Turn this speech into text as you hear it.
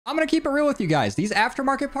I'm gonna keep it real with you guys. These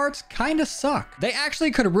aftermarket parts kind of suck. They actually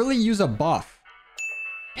could really use a buff.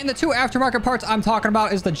 And the two aftermarket parts I'm talking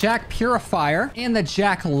about is the Jack Purifier and the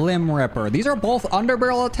Jack Limb Ripper. These are both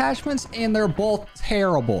underbarrel attachments and they're both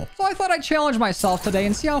terrible. So I thought I'd challenge myself today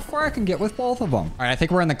and see how far I can get with both of them. All right, I think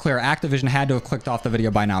we're in the clear. Activision had to have clicked off the video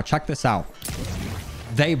by now. Check this out.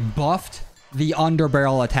 They buffed the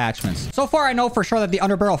underbarrel attachments. So far, I know for sure that the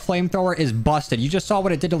underbarrel flamethrower is busted. You just saw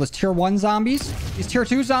what it did to those tier 1 zombies. These tier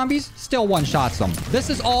 2 zombies still one-shots them. This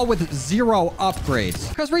is all with 0 upgrades.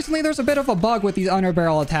 Because recently there's a bit of a bug with these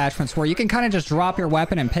underbarrel attachments where you can kind of just drop your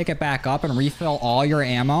weapon and pick it back up and refill all your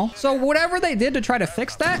ammo. So whatever they did to try to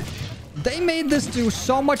fix that, they made this do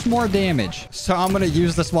so much more damage. So I'm going to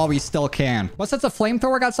use this while we still can. But since the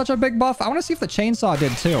flamethrower got such a big buff, I want to see if the chainsaw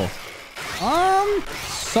did too.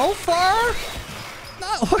 So far,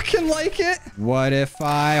 not looking like it. What if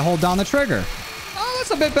I hold down the trigger? Oh,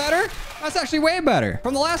 that's a bit better. That's actually way better.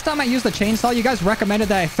 From the last time I used the chainsaw, you guys recommended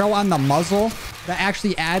that I throw on the muzzle that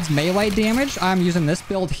actually adds melee damage. I'm using this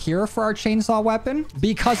build here for our chainsaw weapon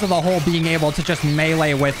because of the whole being able to just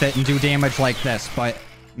melee with it and do damage like this. But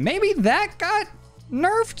maybe that got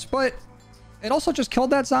nerfed, but it also just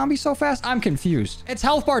killed that zombie so fast. I'm confused. Its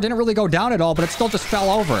health bar didn't really go down at all, but it still just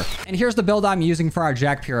fell over. And here's the build I'm using for our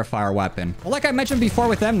Jack Purifier weapon. Well, like I mentioned before,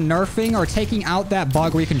 with them nerfing or taking out that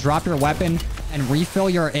bug where you can drop your weapon and refill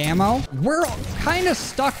your ammo, we're kind of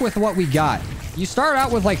stuck with what we got. You start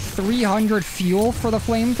out with like 300 fuel for the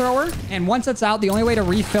flamethrower. And once it's out, the only way to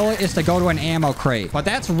refill it is to go to an ammo crate. But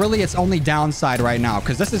that's really its only downside right now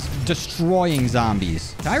because this is destroying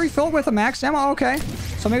zombies. Can I refill it with a max ammo? Okay.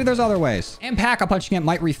 So maybe there's other ways. And pack-a-punching it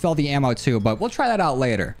might refill the ammo too, but we'll try that out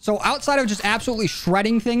later. So outside of just absolutely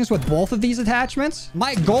shredding things with both of these attachments,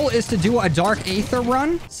 my goal is to do a Dark Aether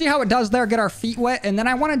run, see how it does there, get our feet wet, and then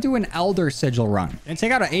I want to do an Elder Sigil run. And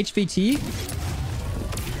take out an HVT.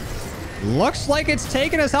 Looks like it's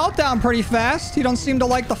taking his health down pretty fast. He don't seem to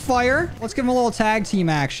like the fire. Let's give him a little tag team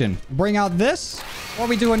action. Bring out this. What are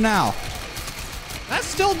we doing now? That's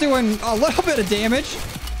still doing a little bit of damage.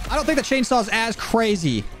 I don't think the chainsaw is as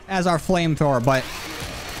crazy as our flamethrower, but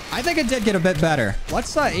I think it did get a bit better.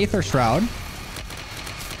 Let's Aether Shroud.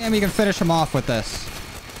 And we can finish him off with this.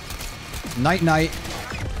 Night-night.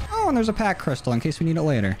 Oh, and there's a pack crystal in case we need it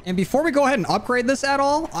later. And before we go ahead and upgrade this at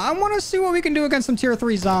all, I want to see what we can do against some tier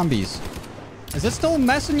 3 zombies. Is it still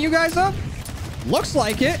messing you guys up? Looks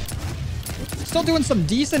like it. Still doing some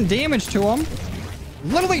decent damage to them.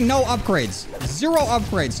 Literally no upgrades. 0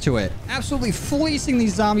 upgrades to it. Absolutely fleecing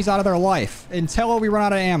these zombies out of their life until we run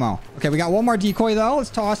out of ammo. Okay, we got one more decoy though.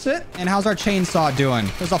 Let's toss it. And how's our chainsaw doing?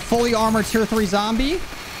 There's a fully armored tier 3 zombie.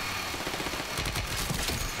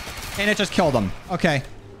 And it just killed him. Okay.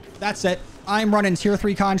 That's it. I'm running tier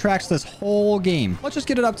 3 contracts this whole game. Let's just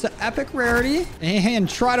get it up to epic rarity and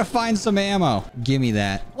try to find some ammo. Give me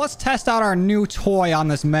that. Let's test out our new toy on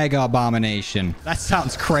this mega abomination. That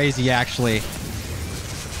sounds crazy, actually.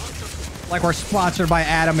 Like we're sponsored by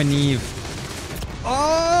Adam and Eve.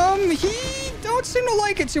 He don't seem to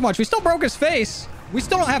like it too much. We still broke his face. We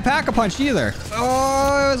still don't have Pack-a-Punch either.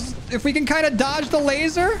 If we can kind of dodge the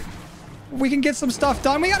laser, we can get some stuff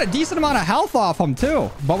done. We got a decent amount of health off him too,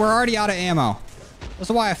 but we're already out of ammo. This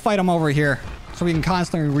is why I fight him over here, so we can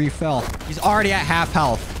constantly refill. He's already at half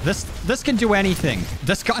health. This can do anything.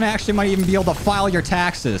 This gun actually might even be able to file your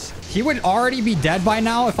taxes. He would already be dead by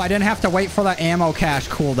now if I didn't have to wait for the ammo cache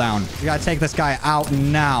cooldown. We gotta take this guy out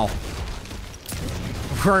now.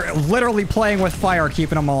 We're literally playing with fire,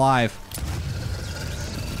 keeping him alive.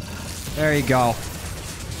 There you go.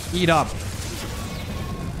 Eat up.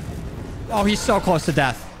 Oh, he's so close to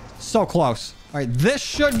death. So close. All right, this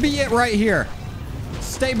should be it right here.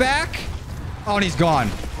 Stay back. Oh, and he's gone.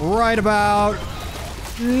 Right about...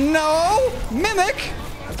 No! Mimic!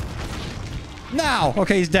 Now!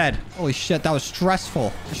 Okay, he's dead. Holy shit, that was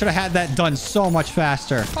stressful. I should have had that done so much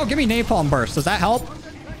faster. Oh, give me Napalm Burst. Does that help?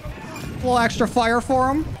 A little extra fire for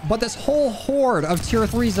him. But this whole horde of tier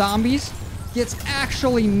 3 zombies gets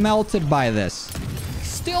actually melted by this.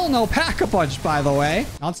 Still no Pack-a-Punch, by the way.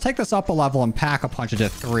 Now let's take this up a level and Pack-a-Punch it to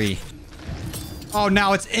 3. Oh,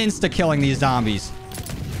 now it's insta-killing these zombies.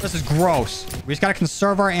 This is gross. We just gotta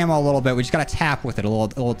conserve our ammo a little bit. We just gotta tap with it. A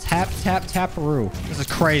little tap, tap, tap-a-roo. This is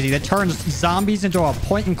crazy. That turns zombies into a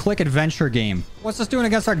point-and-click adventure game. What's this doing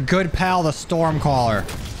against our good pal, the Stormcaller?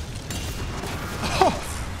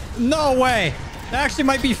 Oh, no way. That actually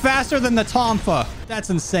might be faster than the Tonfa. That's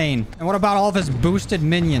insane. And what about all of his boosted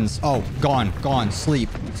minions? Oh, gone. Gone. Sleep.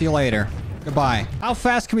 See you later. Goodbye. How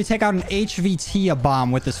fast can we take out an HVT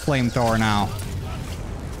bomb with this flamethrower now?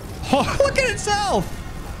 Oh, look at itself.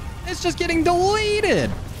 It's just getting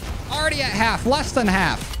deleted. Already at half. Less than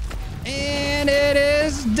half. And it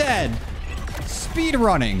is dead. Speed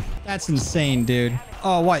running. That's insane, dude.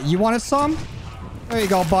 Oh, what? You wanted some? There you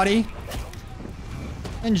go, buddy.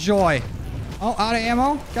 Enjoy. Oh, out of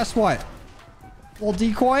ammo? Guess what? Little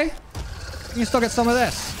decoy. You can still get some of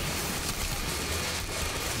this.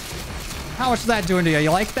 How much is that doing to you?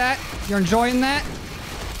 You like that? You're enjoying that?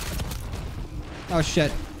 Oh,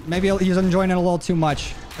 shit. Maybe he's enjoying it a little too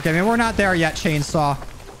much. Okay, maybe we're not there yet, Chainsaw.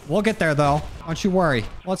 We'll get there, though. Don't you worry.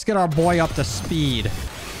 Let's get our boy up to speed.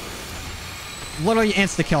 Literally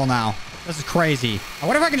insta-kill now. This is crazy. I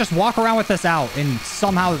wonder if I can just walk around with this out and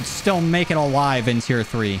somehow still make it alive in tier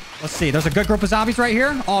 3. Let's see. There's a good group of zombies right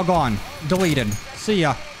here. All gone. Deleted. See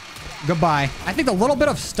ya. Goodbye. I think the little bit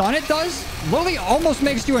of stun it does literally almost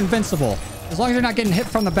makes you invincible. As long as you're not getting hit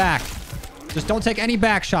from the back. Just don't take any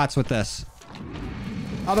back shots with this.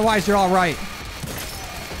 Otherwise, you're all right.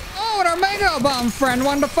 Oh, and our Mega Bomb friend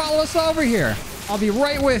wanted to follow us over here. I'll be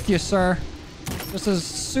right with you, sir. Just as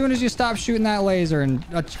soon as you stop shooting that laser and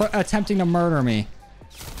attempting to murder me.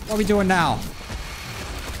 What are we doing now?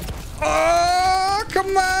 Oh,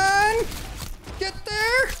 come on. Get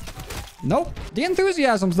there. Nope. The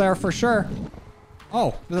enthusiasm's there for sure.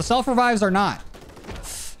 Oh, the self-revives are not.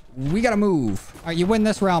 We gotta move. All right, you win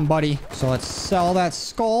this round, buddy. So let's sell that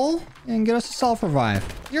skull and get us a self-revive.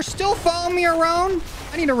 You're still following me around?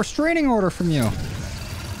 I need a restraining order from you.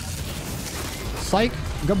 Psych.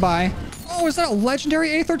 Goodbye. Oh, is that a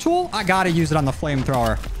legendary Aether tool? I gotta use it on the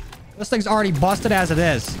flamethrower. This thing's already busted as it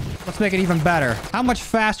is. Let's make it even better. How much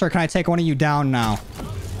faster can I take one of you down now?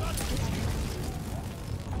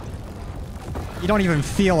 You don't even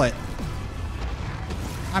feel it.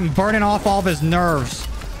 I'm burning off all of his nerves.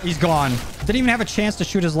 He's gone. Didn't even have a chance to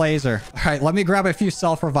shoot his laser. All right, let me grab a few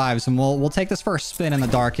self-revives and we'll take this for a spin in the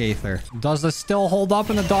Dark Aether. Does this still hold up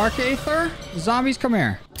in the Dark Aether? Zombies, come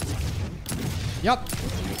here. Yep.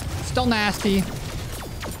 Still nasty.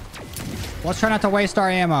 Let's try not to waste our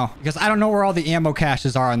ammo because I don't know where all the ammo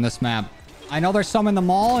caches are on this map. I know there's some in the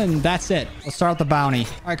mall and that's it. Let's start with the bounty.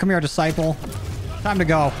 All right, come here, Disciple. Time to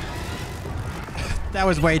go. That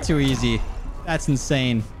was way too easy. That's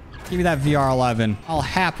insane. Give me that VR11. I'll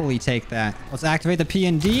happily take that. Let's activate the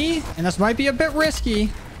P&D. And this might be a bit risky.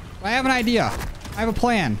 But I have an idea. I have a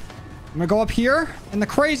plan. I'm going to go up here in the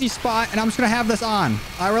crazy spot. And I'm just going to have this on.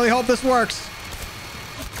 I really hope this works.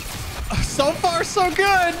 So far, so good.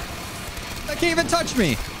 That can't even touch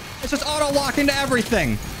me. It's just auto-lock into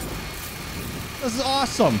everything. This is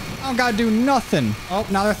awesome. I don't got to do nothing. Oh,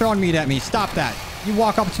 now they're throwing meat at me. Stop that. You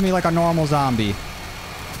walk up to me like a normal zombie.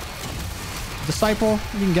 Disciple,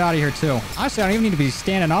 you can get out of here too. Honestly, I don't even need to be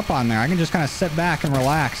standing up on there. I can just kind of sit back and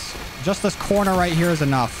relax. Just this corner right here is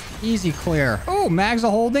enough. Easy clear. Oh, mags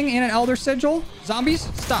of holding and an Elder Sigil. Zombies,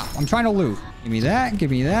 stop. I'm trying to loot. Give me that.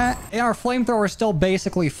 Give me that. And our flamethrower is still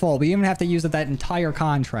basically full. We even have to use it that entire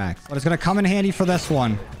contract. But it's going to come in handy for this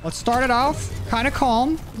one. Let's start it off kind of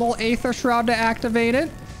calm. Little Aether Shroud to activate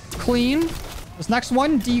it. Clean. This next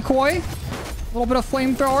one, decoy. A little bit of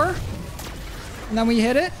flamethrower. And then we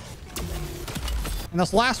hit it. And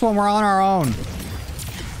this last one, we're on our own.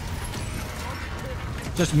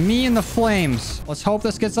 Just me and the flames. Let's hope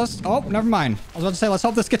this gets us... Oh, never mind. I was about to say, let's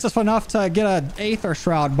hope this gets us enough to get an Aether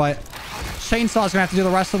Shroud, but Chainsaw's gonna have to do the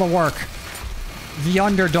rest of the work. The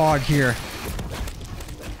underdog here.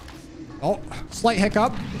 Oh, slight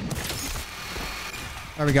hiccup.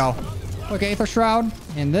 There we go. Quick Aether Shroud.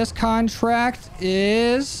 And this contract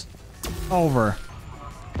is over.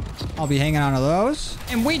 I'll be hanging on to those.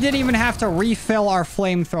 And we didn't even have to refill our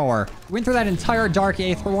flamethrower. We went through that entire Dark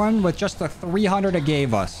Aether one with just the 300 it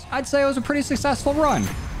gave us. I'd say it was a pretty successful run.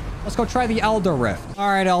 Let's go try the Elder Rift. All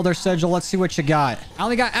right, Elder Sigil, let's see what you got. I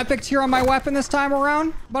only got Epic Tier on my weapon this time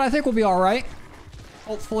around, but I think we'll be all right.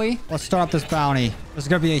 Hopefully. Let's start up this bounty. This is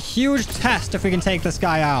going to be a huge test if we can take this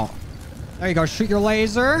guy out. There you go. Shoot your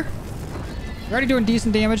laser. You're already doing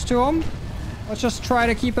decent damage to him. Let's just try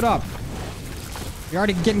to keep it up. We're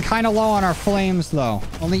already getting kind of low on our flames, though.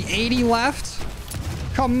 Only 80 left.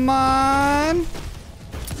 Come on.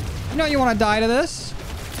 You know you want to die to this.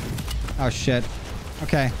 Oh, shit.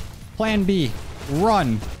 Okay. Plan B.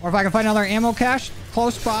 Run. Or if I can find another ammo cache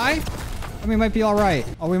close by, then we might be all right.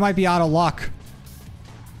 Oh, we might be out of luck.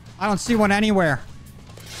 I don't see one anywhere.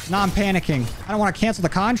 Now I'm panicking. I don't want to cancel the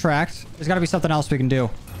contract. There's got to be something else we can do.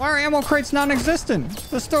 Why are ammo crates non-existent?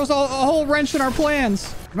 This throws a whole wrench in our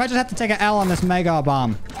plans. We might just have to take an L on this Mega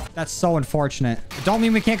Bomb. That's so unfortunate. It don't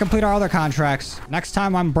mean we can't complete our other contracts. Next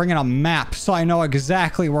time I'm bringing a map so I know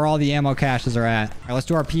exactly where all the ammo caches are at. All right, let's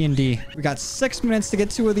do our P&D. We got 6 minutes to get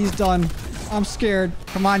 2 of these done. I'm scared.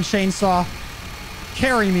 Come on, Chainsaw.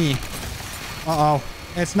 Carry me. Uh-oh.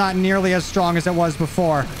 It's not nearly as strong as it was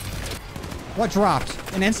before. What dropped?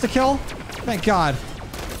 An insta-kill? Thank God.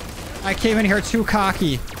 I came in here too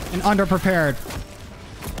cocky and underprepared.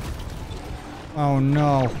 Oh,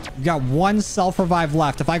 no. We got one self-revive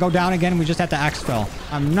left. If I go down again, we just have to exfil.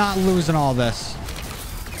 I'm not losing all this.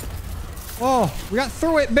 Oh, we got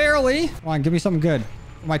through it barely. Come on, give me something good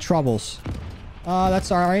for my troubles.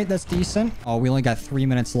 That's all right. That's decent. Oh, we only got 3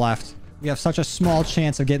 minutes left. We have such a small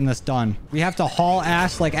chance of getting this done. We have to haul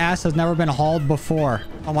ass like ass has never been hauled before.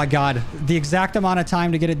 Oh my God. The exact amount of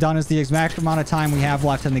time to get it done is the exact amount of time we have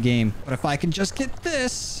left in the game. But if I can just get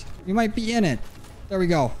this, we might be in it. There we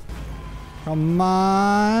go. Come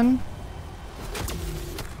on.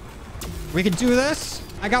 We can do this.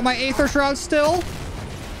 I got my Aether Shroud still.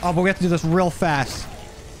 Oh, but we have to do this real fast.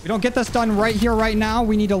 If we don't get this done right here, right now,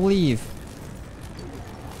 we need to leave.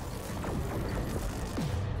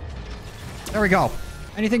 There we go.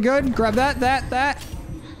 Anything good? Grab that.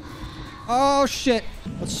 Oh, shit.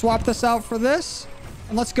 Let's swap this out for this.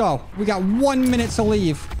 And let's go. We got 1 minute to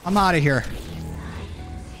leave. I'm out of here.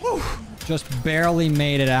 Whew. Just barely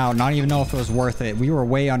made it out. Not even know if it was worth it. We were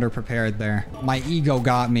way underprepared there. My ego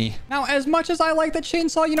got me. Now, as much as I like the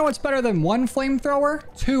chainsaw, you know what's better than one flamethrower?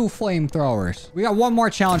 2 flamethrowers. We got one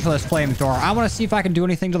more challenge for this flamethrower. I want to see if I can do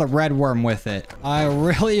anything to the red worm with it. I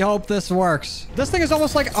really hope this works. This thing is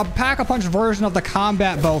almost like a pack-a-punch version of the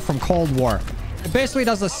combat bow from Cold War. It basically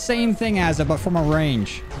does the same thing as it, but from a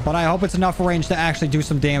range. But I hope it's enough range to actually do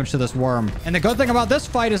some damage to this worm. And the good thing about this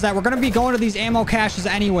fight is that we're going to be going to these ammo caches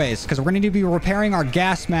anyways, because we're going to need to be repairing our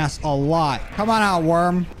gas mask a lot. Come on out,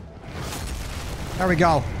 worm. There we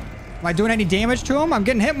go. Am I doing any damage to him? I'm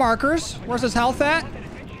getting hit markers. Where's his health at?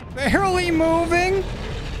 Barely moving.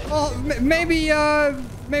 Well, maybe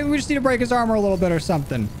we just need to break his armor a little bit or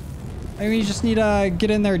something. Maybe we just need to get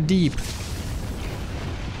in there deep.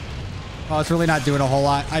 Oh, it's really not doing a whole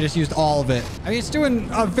lot. I just used all of it. I mean, it's doing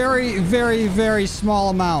a very, very, very small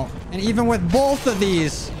amount. And even with both of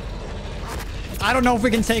these, I don't know if we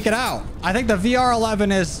can take it out. I think the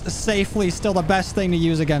VR11 is safely still the best thing to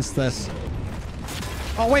use against this.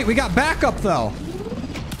 Oh, wait, we got backup, though.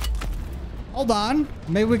 Hold on.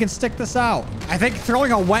 Maybe we can stick this out. I think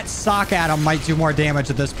throwing a wet sock at him might do more damage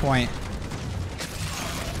at this point.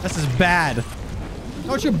 This is bad.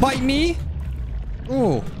 Don't you bite me?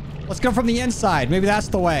 Ooh. Let's go from the inside. Maybe that's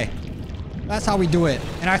the way. That's how we do it.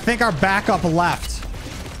 And I think our backup left.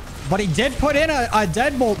 But he did put in a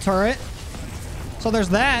deadbolt turret. So there's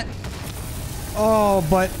that. Oh,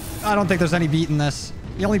 but I don't think there's any beating this.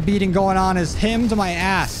 The only beating going on is him to my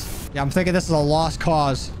ass. Yeah, I'm thinking this is a lost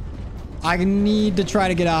cause. I need to try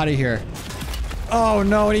to get out of here. Oh,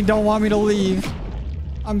 no. And he don't want me to leave.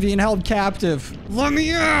 I'm being held captive. Let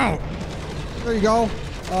me out. There you go.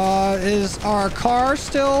 Is our car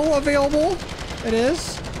still available? It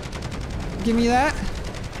is. Give me that.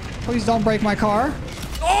 Please don't break my car.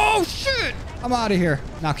 Oh, shit! I'm out of here.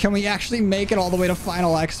 Now, can we actually make it all the way to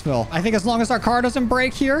final exfil? I think as long as our car doesn't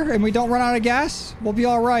break here and we don't run out of gas, we'll be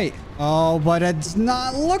all right. Oh, but it's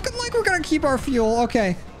not looking like we're gonna keep our fuel.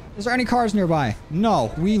 Okay. Is there any cars nearby?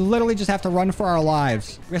 No. We literally just have to run for our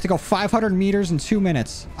lives. We have to go 500 meters in 2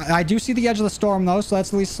 minutes. I do see the edge of the storm, though, so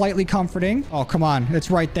that's at least slightly comforting. Oh, come on.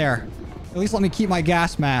 It's right there. At least let me keep my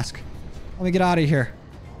gas mask. Let me get out of here.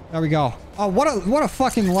 There we go. Oh, what a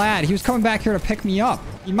fucking lad. He was coming back here to pick me up.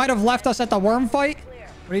 He might have left us at the worm fight,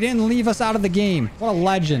 but he didn't leave us out of the game. What a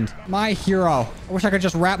legend. My hero. I wish I could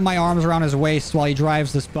just wrap my arms around his waist while he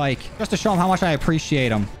drives this bike, just to show him how much I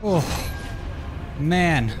appreciate him. Oh,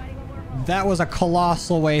 man. That was a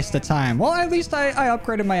colossal waste of time. Well, at least I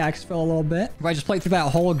upgraded my exfil a little bit. If I just played through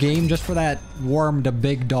that whole game just for that worm to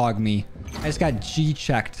big dog me. I just got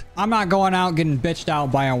G-checked. I'm not going out getting bitched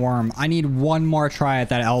out by a worm. I need one more try at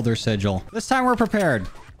that Elder Sigil. This time we're prepared.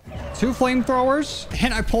 2 flamethrowers,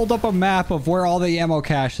 and I pulled up a map of where all the ammo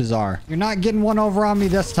caches are. You're not getting one over on me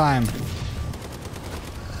this time.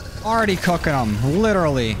 Already cooking him,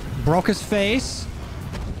 literally. Broke his face.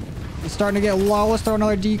 He's starting to get low. Let's throw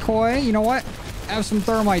another decoy. You know what? I have some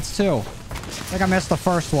thermites too. I think I missed the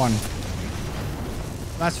first one.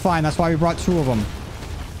 That's fine. That's why we brought 2 of them.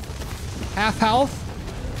 Half health.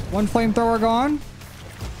 1 flamethrower gone.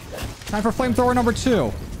 Time for flamethrower number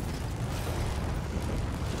 2.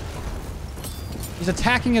 He's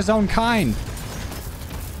attacking his own kind.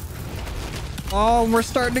 Oh, we're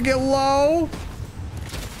starting to get low.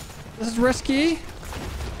 This is risky.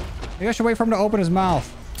 Maybe I should wait for him to open his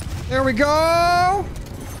mouth. There we go.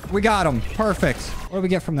 We got him. Perfect. What do we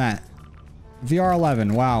get from that?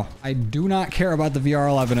 VR11. Wow. I do not care about the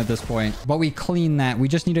VR11 at this point. But we clean that. We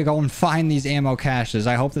just need to go and find these ammo caches.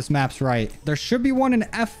 I hope this map's right. There should be one in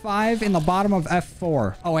F5 in the bottom of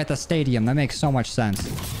F4. Oh, at the stadium. That makes so much sense.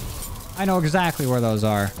 I know exactly where those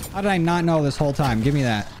are. How did I not know this whole time? Give me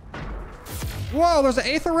that. Whoa, there's an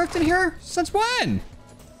Aether Rift in here? Since when?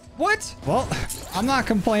 What? Well, I'm not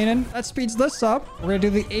complaining. That speeds this up. We're going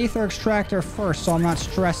to do the Aether Extractor first, so I'm not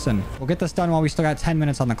stressing. We'll get this done while we still got 10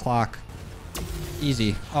 minutes on the clock.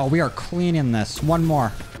 Easy. Oh, we are cleaning this. One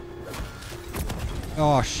more.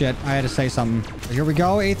 Oh, shit. I had to say something. Here we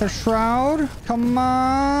go. Aether Shroud. Come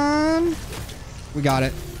on. We got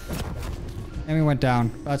it. And we went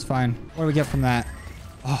down. That's fine. What do we get from that?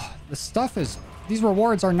 Oh, this stuff is... These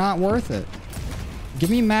rewards are not worth it. Give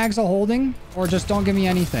me mags of holding, or just don't give me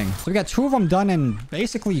anything. So we got 2 of them done in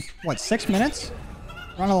basically, what, 6 minutes?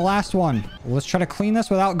 We're on to the last one. Let's try to clean this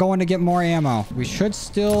without going to get more ammo. We should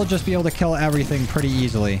still just be able to kill everything pretty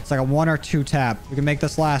easily. It's like a 1 or 2 tap. We can make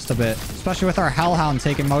this last a bit, especially with our Hellhound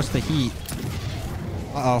taking most of the heat.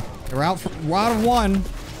 Uh-oh. We're out of 1.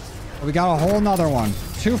 But we got a whole nother one.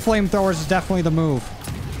 2 flamethrowers is definitely the move.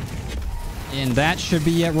 And that should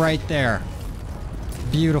be it right there.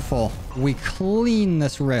 Beautiful. We clean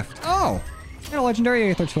this rift. Oh, got a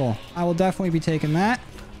legendary Aether tool. I will definitely be taking that.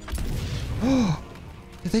 Oh,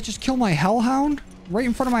 did they just kill my Hellhound right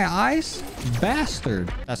in front of my eyes?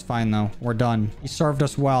 Bastard. That's fine though. We're done. He served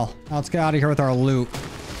us well. Now let's get out of here with our loot.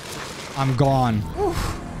 I'm gone. Whew.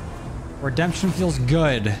 Redemption feels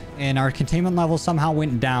good, and our containment level somehow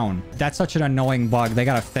went down. That's such an annoying bug. They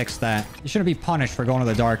gotta fix that. You shouldn't be punished for going to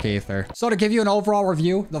the Dark Aether. So to give you an overall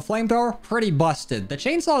review, the Flamethrower, pretty busted. The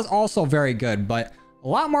Chainsaw is also very good, but a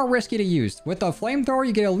lot more risky to use. With the Flamethrower,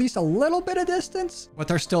 you get at least a little bit of distance, but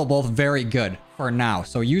they're still both very good for now.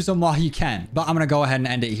 So use them while you can. But I'm gonna go ahead and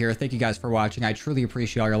end it here. Thank you guys for watching. I truly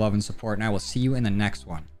appreciate all your love and support, and I will see you in the next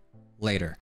one. Later.